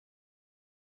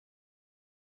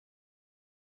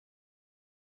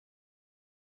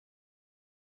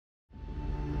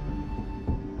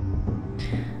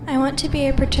I want to be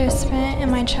a participant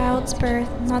in my child's birth,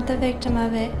 not the victim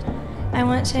of it. I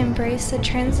want to embrace the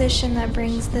transition that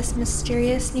brings this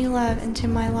mysterious new love into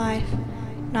my life,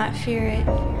 not fear it.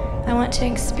 I want to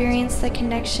experience the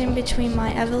connection between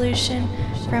my evolution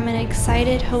from an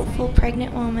excited, hopeful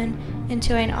pregnant woman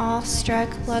into an awestruck,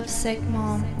 lovesick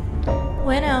mom.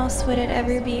 When else would it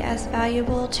ever be as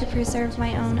valuable to preserve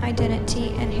my own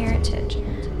identity and heritage?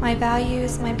 My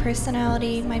values, my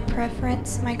personality, my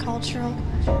preference, my cultural,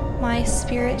 my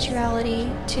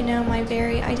spirituality, to know my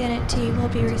very identity will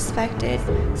be respected,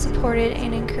 supported,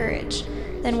 and encouraged,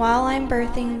 than while I'm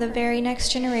birthing the very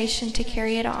next generation to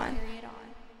carry it on.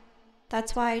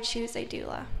 That's why I choose a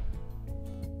doula.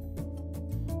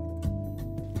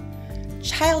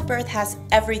 Childbirth has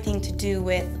everything to do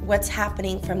with what's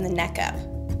happening from the neck up,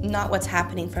 not what's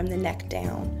happening from the neck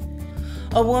down.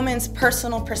 A woman's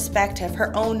personal perspective,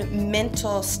 her own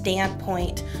mental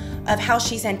standpoint of how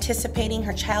she's anticipating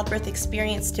her childbirth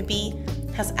experience to be,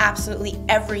 has absolutely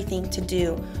everything to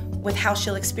do with how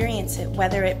she'll experience it,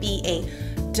 whether it be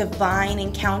a divine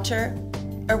encounter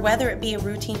or whether it be a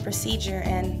routine procedure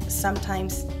and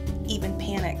sometimes even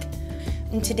panic.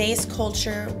 In today's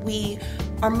culture,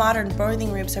 our modern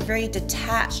birthing rooms are very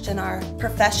detached, and our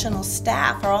professional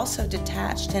staff are also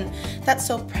detached, and that's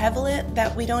so prevalent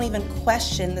that we don't even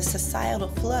question the societal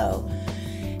flow.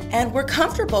 And we're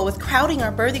comfortable with crowding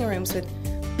our birthing rooms with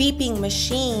beeping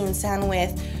machines and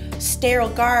with sterile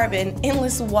garb and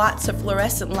endless watts of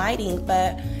fluorescent lighting,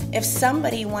 but if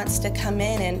somebody wants to come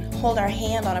in and hold our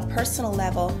hand on a personal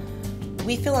level,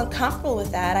 we feel uncomfortable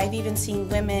with that. I've even seen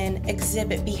women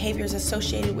exhibit behaviors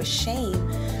associated with shame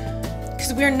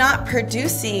because we're not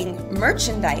producing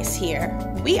merchandise here.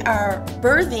 We are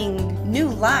birthing new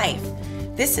life.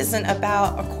 This isn't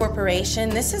about a corporation.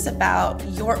 This is about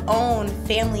your own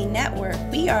family network.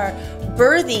 We are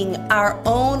birthing our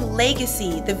own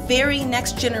legacy, the very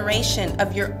next generation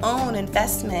of your own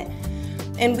investment.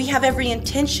 And we have every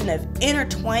intention of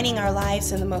intertwining our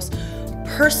lives in the most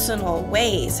personal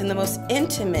ways, in the most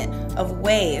intimate of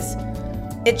ways.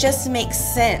 It just makes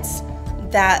sense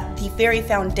that the very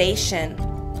foundation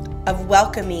of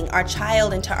welcoming our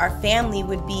child into our family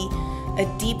would be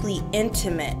a deeply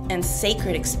intimate and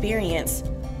sacred experience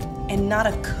and not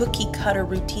a cookie-cutter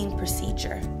routine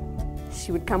procedure.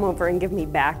 She would come over and give me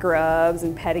back rubs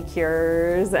and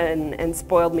pedicures and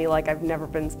spoiled me like I've never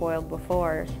been spoiled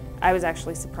before. I was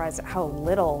actually surprised at how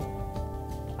little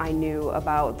I knew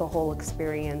about the whole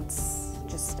experience.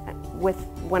 Just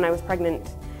when I was pregnant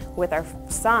with our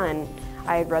son,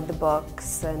 I had read the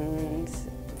books and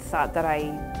thought that I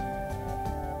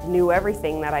knew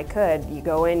everything that I could. You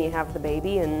go in, you have the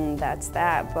baby, and that's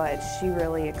that. But she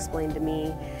really explained to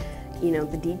me, you know,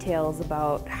 the details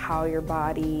about how your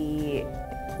body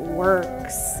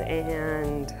works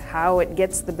and how it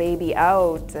gets the baby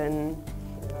out, and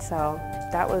so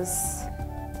that was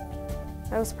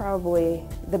probably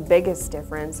the biggest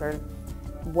difference, or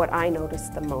what I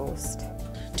noticed the most.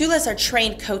 Doulas are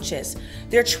trained coaches.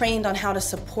 They're trained on how to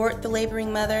support the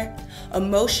laboring mother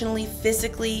emotionally,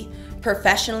 physically,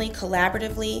 professionally,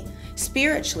 collaboratively,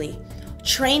 spiritually.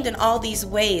 Trained in all these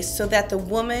ways so that the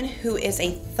woman who is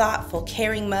a thoughtful,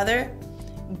 caring mother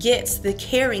gets the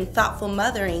caring, thoughtful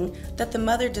mothering that the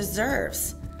mother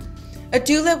deserves. A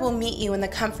doula will meet you in the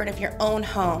comfort of your own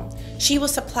home. She will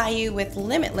supply you with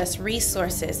limitless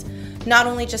resources, not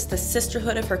only just the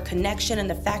sisterhood of her connection and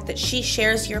the fact that she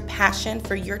shares your passion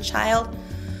for your child,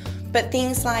 but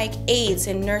things like aids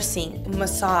in nursing,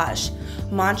 massage,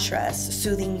 mantras,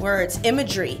 soothing words,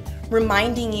 imagery,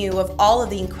 reminding you of all of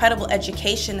the incredible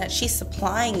education that she's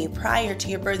supplying you prior to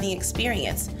your birthing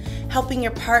experience, helping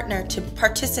your partner to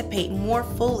participate more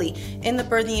fully in the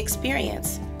birthing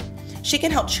experience. She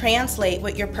can help translate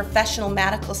what your professional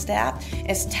medical staff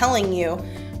is telling you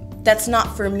that's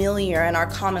not familiar in our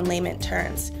common layman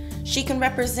terms. She can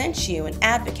represent you and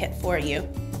advocate for you.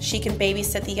 She can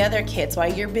babysit the other kids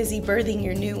while you're busy birthing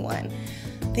your new one.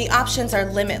 The options are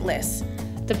limitless.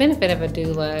 The benefit of a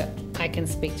doula, I can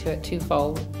speak to it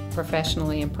twofold,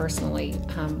 professionally and personally.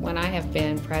 When I have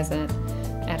been present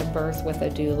at a birth with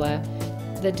a doula,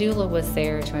 the doula was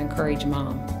there to encourage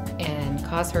mom and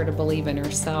cause her to believe in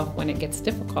herself when it gets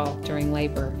difficult during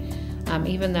labor.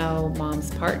 Even though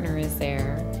mom's partner is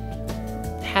there,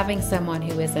 having someone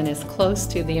who isn't as close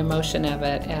to the emotion of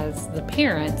it as the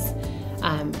parents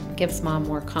gives mom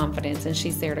more confidence, and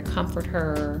she's there to comfort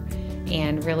her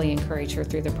and really encourage her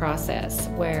through the process.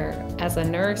 Where as a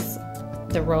nurse,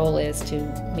 the role is to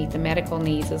meet the medical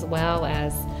needs as well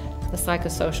as the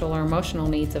psychosocial or emotional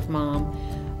needs of mom.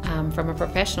 From a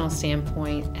professional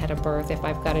standpoint, at a birth, if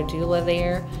I've got a doula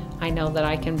there, I know that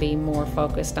I can be more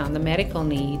focused on the medical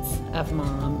needs of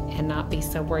mom and not be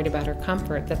so worried about her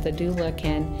comfort, that the doula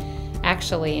can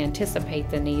actually anticipate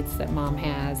the needs that mom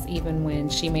has, even when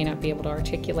she may not be able to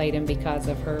articulate them because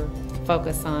of her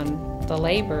focus on the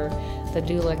labor. The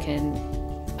doula can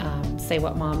say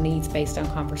what mom needs based on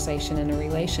conversation and a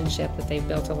relationship that they've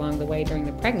built along the way during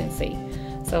the pregnancy.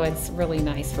 So it's really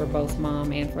nice for both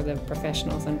mom and for the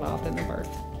professionals involved in the birth.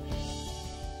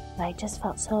 I just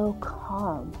felt so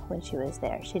calm when she was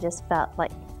there. She just felt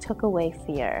like took away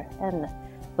fear, and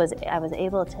I was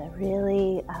able to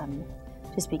really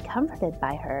just be comforted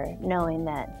by her, knowing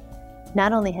that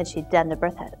not only had she done the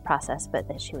birth process, but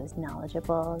that she was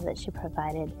knowledgeable, that she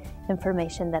provided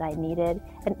information that I needed.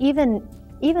 And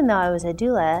even though I was a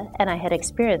doula and I had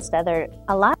experienced a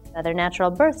lot of other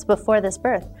natural births before this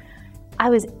birth,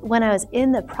 when I was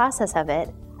in the process of it,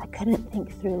 I couldn't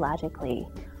think through logically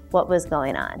what was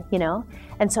going on, you know?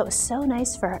 And so it was so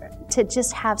nice for her to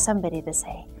just have somebody to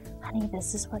say, honey,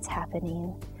 this is what's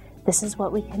happening. This is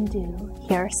what we can do.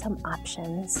 Here are some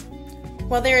options.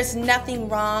 Well, there is nothing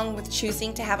wrong with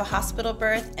choosing to have a hospital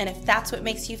birth, and if that's what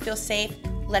makes you feel safe,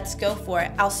 let's go for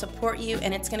it. I'll support you,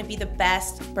 and it's going to be the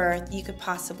best birth you could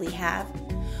possibly have.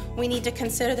 We need to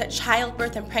consider that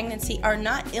childbirth and pregnancy are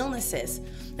not illnesses,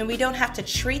 and we don't have to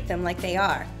treat them like they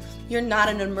are. You're not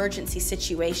in an emergency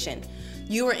situation.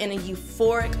 You are in a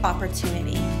euphoric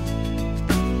opportunity.